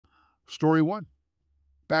Story 1.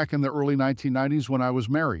 Back in the early 1990s when I was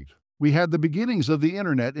married, we had the beginnings of the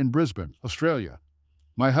internet in Brisbane, Australia.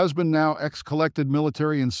 My husband now collected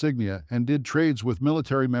military insignia and did trades with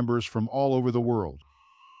military members from all over the world.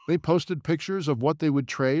 They posted pictures of what they would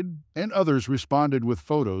trade, and others responded with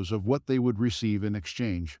photos of what they would receive in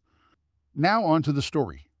exchange. Now on to the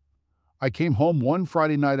story. I came home one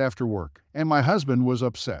Friday night after work, and my husband was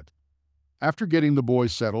upset. After getting the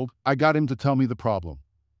boys settled, I got him to tell me the problem.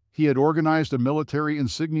 He had organized a military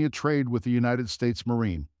insignia trade with the United States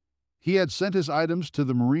Marine. He had sent his items to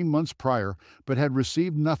the Marine months prior, but had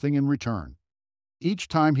received nothing in return. Each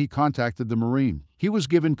time he contacted the Marine, he was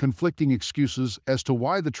given conflicting excuses as to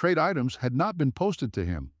why the trade items had not been posted to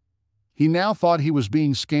him. He now thought he was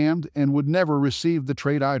being scammed and would never receive the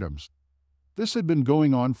trade items. This had been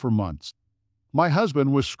going on for months. My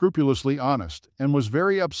husband was scrupulously honest and was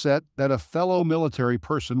very upset that a fellow military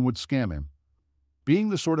person would scam him. Being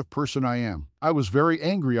the sort of person I am, I was very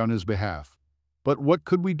angry on his behalf. But what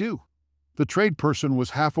could we do? The trade person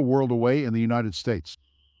was half a world away in the United States.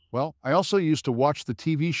 Well, I also used to watch the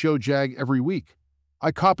TV show JAG every week.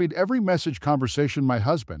 I copied every message conversation my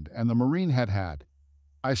husband and the Marine had had.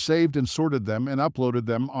 I saved and sorted them and uploaded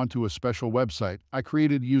them onto a special website I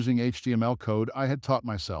created using HTML code I had taught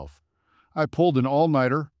myself. I pulled an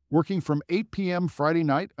all-nighter, working from 8 p.m. Friday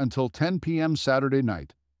night until 10 p.m. Saturday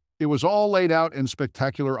night. It was all laid out in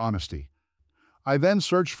spectacular honesty. I then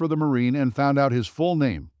searched for the Marine and found out his full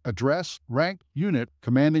name, address, rank, unit,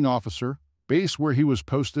 commanding officer, base where he was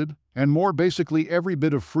posted, and more, basically every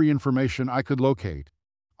bit of free information I could locate.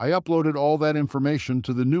 I uploaded all that information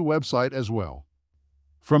to the new website as well.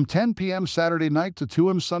 From 10 p.m. Saturday night to 2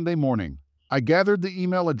 a.m. Sunday morning, I gathered the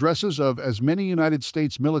email addresses of as many United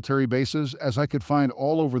States military bases as I could find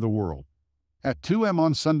all over the world. At 2 a.m.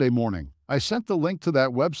 on Sunday morning, I sent the link to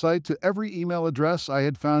that website to every email address I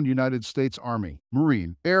had found: United States Army,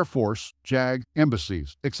 Marine, Air Force, JAG,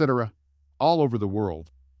 embassies, etc., all over the world.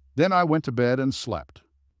 Then I went to bed and slept.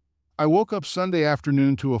 I woke up Sunday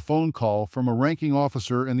afternoon to a phone call from a ranking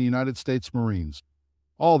officer in the United States Marines.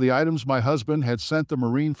 All the items my husband had sent the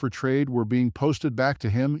Marine for trade were being posted back to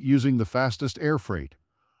him using the fastest air freight.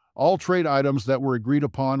 All trade items that were agreed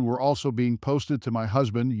upon were also being posted to my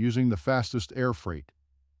husband using the fastest air freight.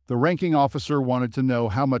 The ranking officer wanted to know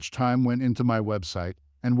how much time went into my website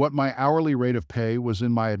and what my hourly rate of pay was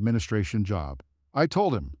in my administration job. I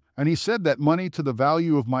told him, and he said that money to the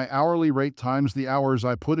value of my hourly rate times the hours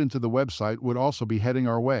I put into the website would also be heading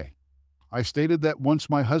our way. I stated that once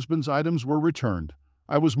my husband's items were returned,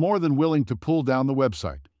 I was more than willing to pull down the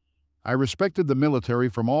website. I respected the military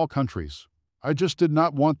from all countries. I just did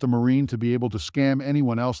not want the Marine to be able to scam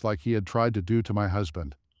anyone else like he had tried to do to my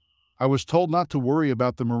husband. I was told not to worry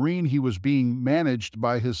about the Marine. He was being managed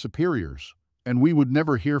by his superiors, and we would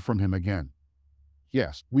never hear from him again.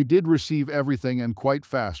 Yes, we did receive everything, and quite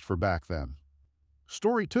fast for back then.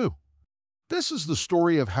 Story 2. This is the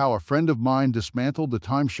story of how a friend of mine dismantled the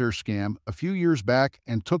timeshare scam a few years back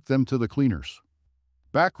and took them to the cleaners.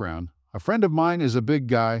 Background: a friend of mine is a big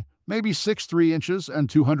guy, maybe 6'3" and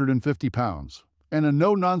 250 pounds, and a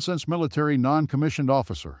no-nonsense military non-commissioned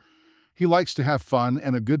officer. He likes to have fun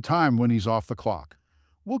and a good time when he's off the clock.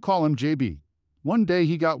 We'll call him JB. One day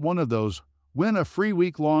he got one of those win a free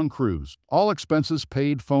week-long cruise, all expenses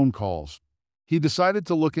paid phone calls. He decided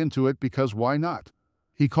to look into it because why not?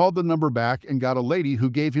 He called the number back and got a lady who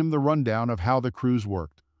gave him the rundown of how the cruise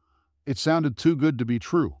worked. It sounded too good to be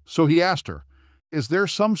true, so he asked her, "Is there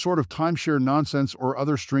some sort of timeshare nonsense or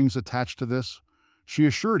other strings attached to this?" She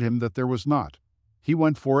assured him that there was not. He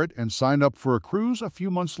went for it and signed up for a cruise a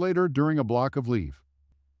few months later during a block of leave.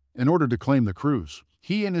 In order to claim the cruise,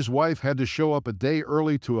 he and his wife had to show up a day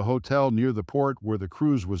early to a hotel near the port where the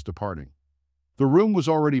cruise was departing. The room was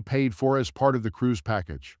already paid for as part of the cruise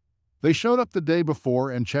package. They showed up the day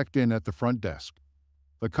before and checked in at the front desk.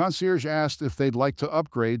 The concierge asked if they'd like to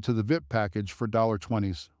upgrade to the VIP package for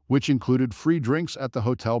 $20s, which included free drinks at the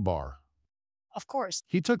hotel bar. Of course.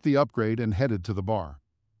 He took the upgrade and headed to the bar.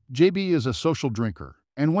 JB is a social drinker,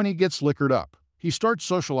 and when he gets liquored up, he starts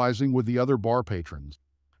socializing with the other bar patrons.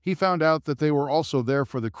 He found out that they were also there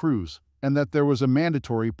for the cruise, and that there was a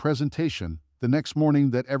mandatory presentation the next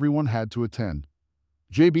morning that everyone had to attend.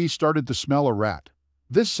 JB started to smell a rat.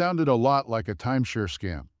 This sounded a lot like a timeshare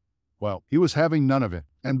scam. Well, he was having none of it,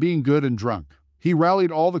 and being good and drunk. He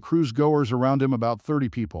rallied all the cruise goers around him, about 30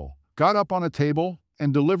 people, got up on a table,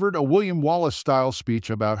 and delivered a William Wallace-style speech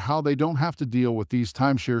about how they don't have to deal with these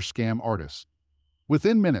timeshare scam artists.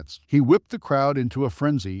 Within minutes, he whipped the crowd into a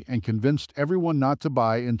frenzy and convinced everyone not to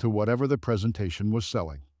buy into whatever the presentation was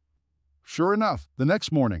selling. Sure enough, the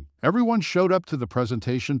next morning, everyone showed up to the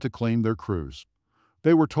presentation to claim their cruise.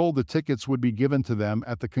 They were told the tickets would be given to them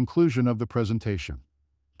at the conclusion of the presentation.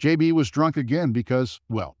 JB was drunk again because,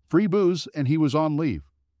 well, free booze and he was on leave.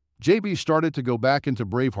 JB started to go back into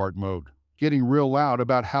Braveheart mode, getting real loud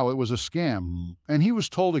about how it was a scam, and he was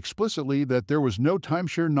told explicitly that there was no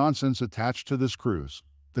timeshare nonsense attached to this cruise.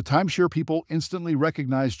 The timeshare people instantly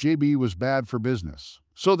recognized JB was bad for business,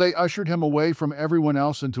 so they ushered him away from everyone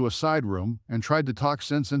else into a side room and tried to talk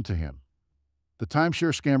sense into him. The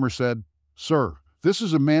timeshare scammer said, "Sir, this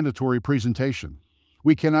is a mandatory presentation.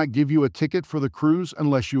 We cannot give you a ticket for the cruise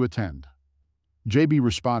unless you attend." JB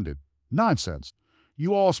responded, "Nonsense.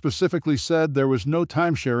 You all specifically said there was no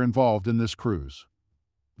timeshare involved in this cruise."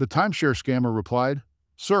 The timeshare scammer replied,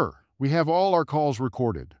 "Sir, we have all our calls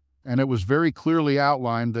recorded, and it was very clearly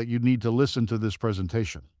outlined that you need to listen to this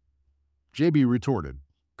presentation." JB retorted,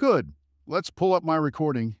 "Good. Let's pull up my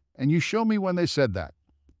recording, and you show me when they said that."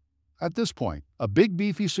 At this point, a big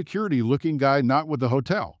beefy security-looking guy not with the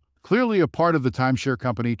hotel, clearly a part of the timeshare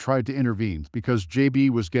company, tried to intervene because JB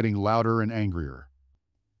was getting louder and angrier.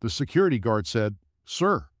 The security guard said,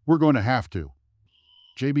 "Sir, we're going to have to."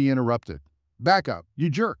 JB interrupted, "Back up, you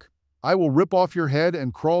jerk. I will rip off your head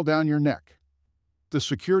and crawl down your neck." The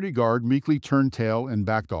security guard meekly turned tail and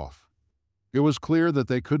backed off. It was clear that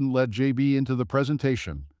they couldn't let JB into the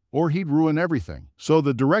presentation, or he'd ruin everything, so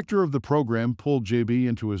the director of the program pulled JB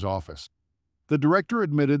into his office. The director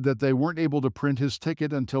admitted that they weren't able to print his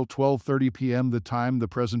ticket until 12:30 p.m., the time the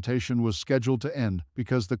presentation was scheduled to end,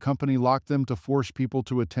 because the company locked them to force people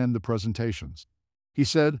to attend the presentations. He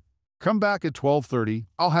said, "Come back at 12:30,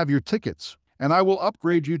 I'll have your tickets, and I will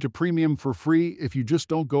upgrade you to premium for free if you just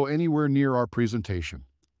don't go anywhere near our presentation."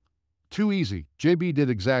 Too easy. JB did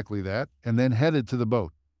exactly that, and then headed to the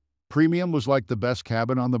boat. Premium was like the best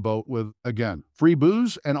cabin on the boat with, again, free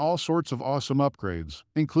booze and all sorts of awesome upgrades,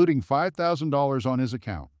 including $5,000 on his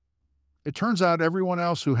account. It turns out everyone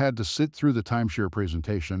else who had to sit through the timeshare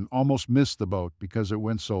presentation almost missed the boat because it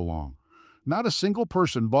went so long. Not a single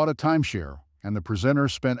person bought a timeshare, and the presenter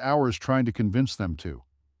spent hours trying to convince them to.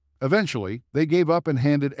 Eventually, they gave up and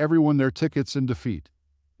handed everyone their tickets in defeat.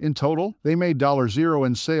 In total, they made $0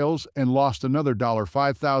 in sales and lost another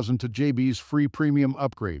 $5,000 to JB's free premium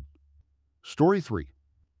upgrade. Story 3.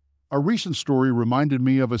 A recent story reminded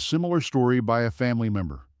me of a similar story by a family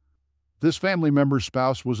member. This family member's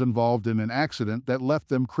spouse was involved in an accident that left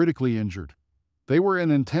them critically injured. They were in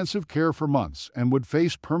intensive care for months and would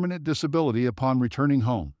face permanent disability upon returning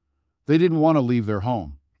home. They didn't want to leave their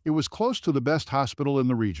home. It was close to the best hospital in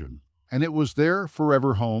the region, and it was their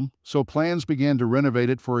forever home, so plans began to renovate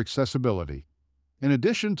it for accessibility. In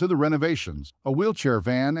addition to the renovations, a wheelchair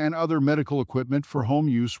van and other medical equipment for home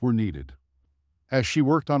use were needed. As she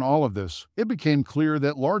worked on all of this, it became clear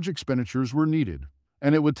that large expenditures were needed,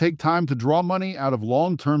 and it would take time to draw money out of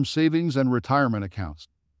long-term savings and retirement accounts.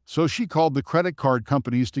 So she called the credit card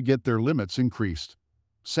companies to get their limits increased.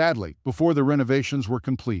 Sadly, before the renovations were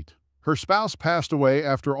complete, her spouse passed away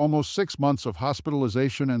after almost 6 months of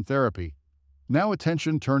hospitalization and therapy. Now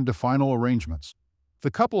attention turned to final arrangements.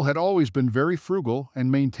 The couple had always been very frugal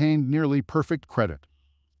and maintained nearly perfect credit.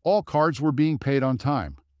 All cards were being paid on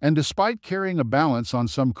time, and despite carrying a balance on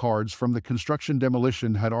some cards from the construction,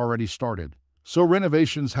 demolition had already started. So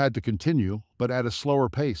renovations had to continue, but at a slower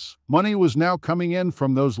pace. Money was now coming in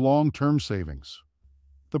from those long-term savings.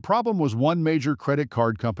 The problem was one major credit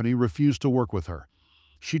card company refused to work with her.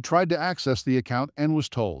 She tried to access the account and was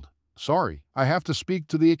told, "Sorry, I have to speak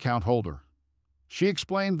to the account holder." She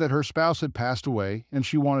explained that her spouse had passed away and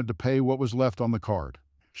she wanted to pay what was left on the card.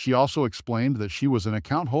 She also explained that she was an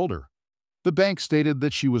account holder. The bank stated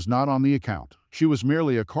that she was not on the account. She was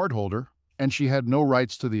merely a cardholder, and she had no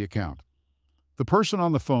rights to the account. The person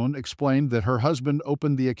on the phone explained that her husband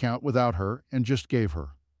opened the account without her and just gave her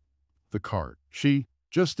the card. She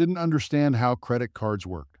just didn't understand how credit cards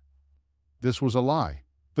worked. This was a lie.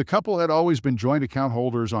 The couple had always been joint account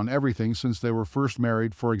holders on everything since they were first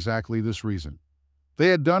married for exactly this reason. They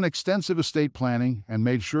had done extensive estate planning and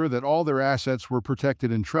made sure that all their assets were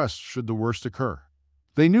protected in trusts should the worst occur.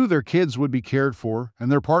 They knew their kids would be cared for and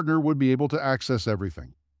their partner would be able to access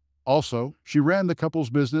everything. Also, she ran the couple's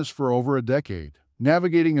business for over a decade,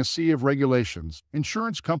 navigating a sea of regulations,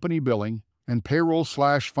 insurance company billing, and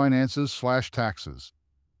payroll/finances/taxes.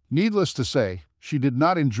 Needless to say, she did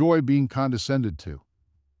not enjoy being condescended to.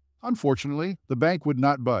 Unfortunately, the bank would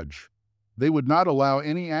not budge. They would not allow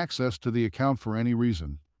any access to the account for any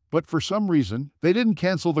reason. But for some reason, they didn't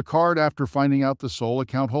cancel the card after finding out the sole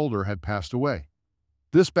account holder had passed away.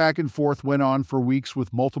 This back and forth went on for weeks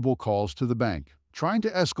with multiple calls to the bank. trying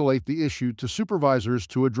to escalate the issue to supervisors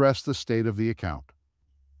to address the state of the account.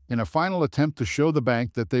 In a final attempt to show the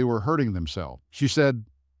bank that they were hurting themselves, she said,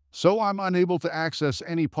 "So I'm unable to access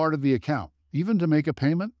any part of the account, even to make a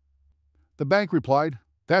payment?" The bank replied,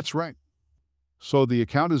 "That's right." "So the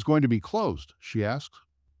account is going to be closed?" she asked.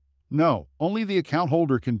 "No, only the account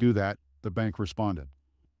holder can do that," the bank responded.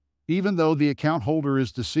 "Even though the account holder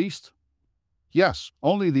is deceased?" "Yes,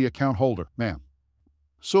 only the account holder, ma'am."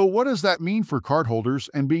 "So what does that mean for cardholders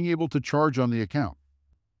and being able to charge on the account?"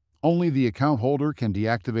 "Only the account holder can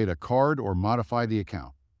deactivate a card or modify the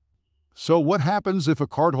account." "So what happens if a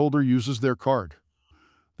cardholder uses their card?"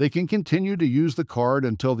 "They can continue to use the card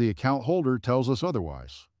until the account holder tells us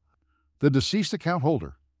otherwise." "The deceased account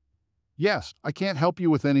holder?" "Yes, I can't help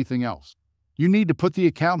you with anything else. You need to put the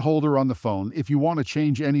account holder on the phone if you want to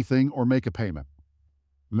change anything or make a payment."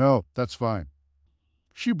 "No, that's fine."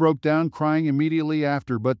 She broke down crying immediately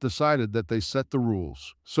after but decided that they set the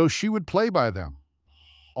rules, so she would play by them.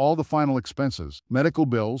 All the final expenses, medical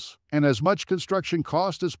bills, and as much construction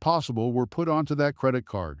cost as possible were put onto that credit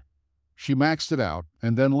card. She maxed it out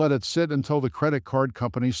and then let it sit until the credit card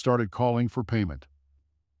company started calling for payment.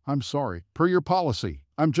 "I'm sorry, per your policy,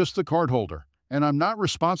 I'm just the cardholder, and I'm not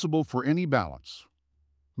responsible for any balance."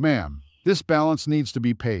 "Ma'am, this balance needs to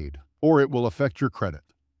be paid, or it will affect your credit."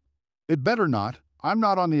 "It better not. I'm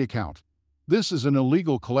not on the account. This is an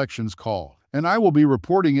illegal collections call, and I will be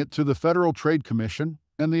reporting it to the Federal Trade Commission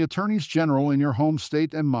and the attorneys general in your home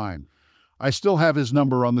state and mine. I still have his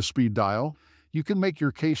number on the speed dial. You can make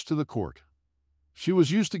your case to the court." She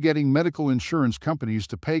was used to getting medical insurance companies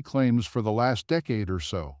to pay claims for the last decade or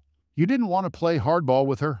so. You didn't want to play hardball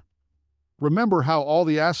with her. Remember how all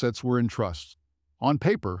the assets were in trust. On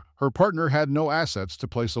paper, her partner had no assets to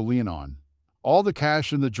place a lien on. All the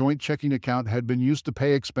cash in the joint checking account had been used to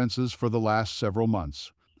pay expenses for the last several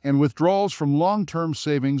months, and withdrawals from long-term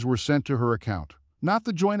savings were sent to her account, not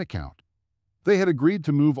the joint account. They had agreed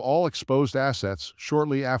to move all exposed assets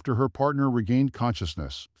shortly after her partner regained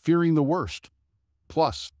consciousness, fearing the worst.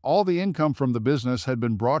 Plus, all the income from the business had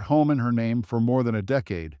been brought home in her name for more than a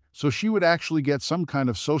decade, so she would actually get some kind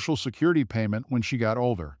of Social Security payment when she got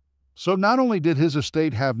older. So not only did his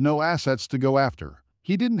estate have no assets to go after,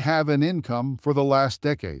 he didn't have an income for the last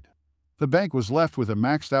decade. The bank was left with a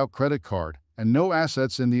maxed-out credit card and no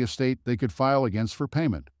assets in the estate they could file against for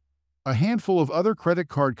payment. A handful of other credit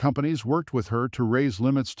card companies worked with her to raise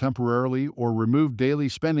limits temporarily or remove daily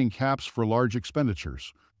spending caps for large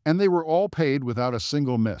expenditures, and they were all paid without a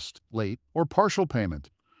single missed, late, or partial payment.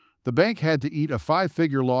 The bank had to eat a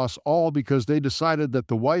five-figure loss all because they decided that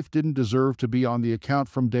the wife didn't deserve to be on the account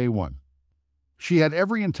from day one. She had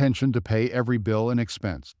every intention to pay every bill and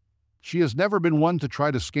expense. She has never been one to try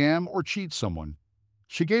to scam or cheat someone.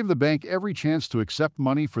 She gave the bank every chance to accept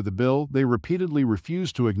money for the bill. They repeatedly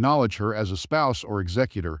refused to acknowledge her as a spouse or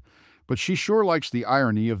executor, but she sure likes the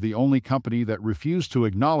irony of the only company that refused to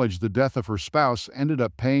acknowledge the death of her spouse ended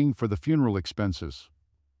up paying for the funeral expenses.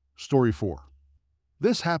 Story 4.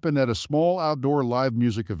 This happened at a small outdoor live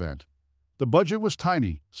music event. The budget was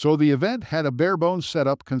tiny, so the event had a bare-bones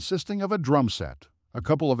setup consisting of a drum set, a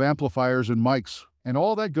couple of amplifiers and mics, and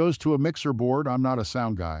all that goes to a mixer board. I'm not a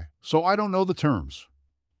sound guy, so I don't know the terms.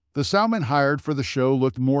 The soundman hired for the show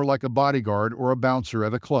looked more like a bodyguard or a bouncer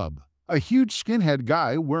at a club. A huge skinhead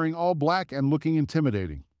guy wearing all black and looking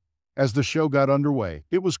intimidating. As the show got underway,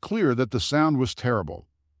 it was clear that the sound was terrible.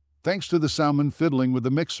 Thanks to the soundman fiddling with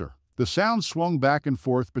the mixer, the sound swung back and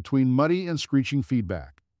forth between muddy and screeching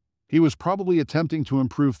feedback. He was probably attempting to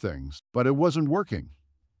improve things, but it wasn't working.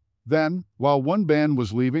 Then, while one band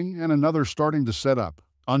was leaving and another starting to set up,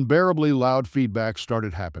 unbearably loud feedback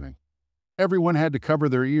started happening. Everyone had to cover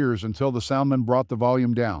their ears until the soundman brought the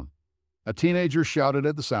volume down. A teenager shouted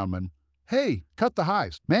at the soundman, "Hey, cut the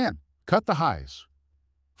highs, man, cut the highs."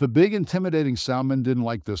 The big intimidating soundman didn't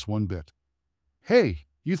like this one bit. "Hey,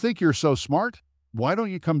 you think you're so smart? Why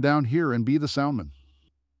don't you come down here and be the soundman?"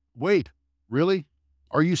 "Wait, really?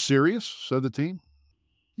 Are you serious?" said the teen.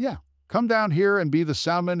 "Yeah, come down here and be the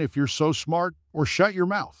soundman if you're so smart, or shut your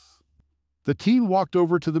mouth." The teen walked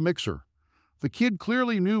over to the mixer. The kid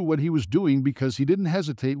clearly knew what he was doing because he didn't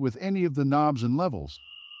hesitate with any of the knobs and levels.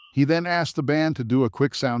 He then asked the band to do a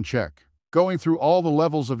quick sound check, going through all the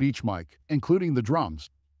levels of each mic, including the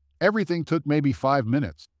drums. Everything took maybe 5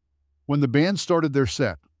 minutes. When the band started their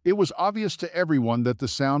set, it was obvious to everyone that the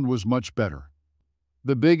sound was much better.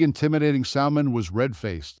 The big intimidating soundman was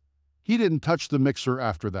red-faced. He didn't touch the mixer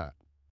after that.